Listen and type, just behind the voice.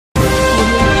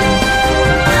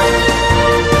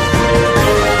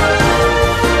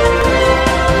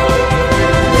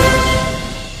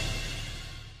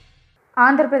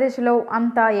ఆంధ్రప్రదేశ్లో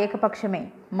అంతా ఏకపక్షమే.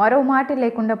 మరో మాట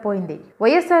లేకుండా పోయింది.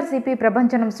 వైఎస్ఆర్సీపీ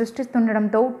ప్రభంజనం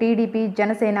సృష్టిస్తుండడంతో టీడీపీ,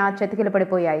 జనసేన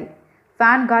చతికిలపడిపోయాయి.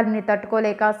 ఫ్యాన్ గాలిని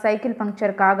తట్టుకోలేక సైకిల్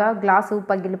పంక్చర్ కాగా గ్లాసు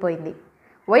పగిలిపోయింది.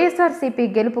 వైఎస్ఆర్సీపీ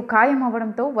గెలుపు ఖాయం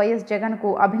అవ్వడంతో వైఎస్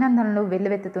జగన్కు అభినందనలు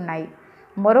వెల్లువెత్తుతున్నాయి.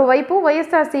 మరోవైపు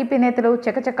వైఎస్ఆర్సీపీ నేతలు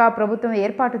చకచక ప్రభుత్వం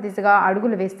ఏర్పాటు దిశగా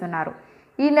అడుగులు వేస్తున్నారు.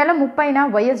 ఈ నెల 30న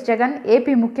వైఎస్ జగన్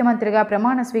ఏపీ ముఖ్యమంత్రిగా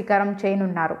ప్రమాణ స్వీకారం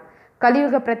చేయనున్నారు.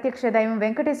 కలియుగ ప్రత్యక్ష దైవం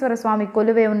వెంకటేశ్వర స్వామి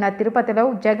కొలువే ఉన్న తిరుపతిలో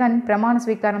జగన్ ప్రమాణ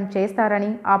స్వీకారం చేస్తారని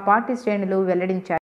ఆ పార్టీ శ్రేణులు వెల్లడించారు.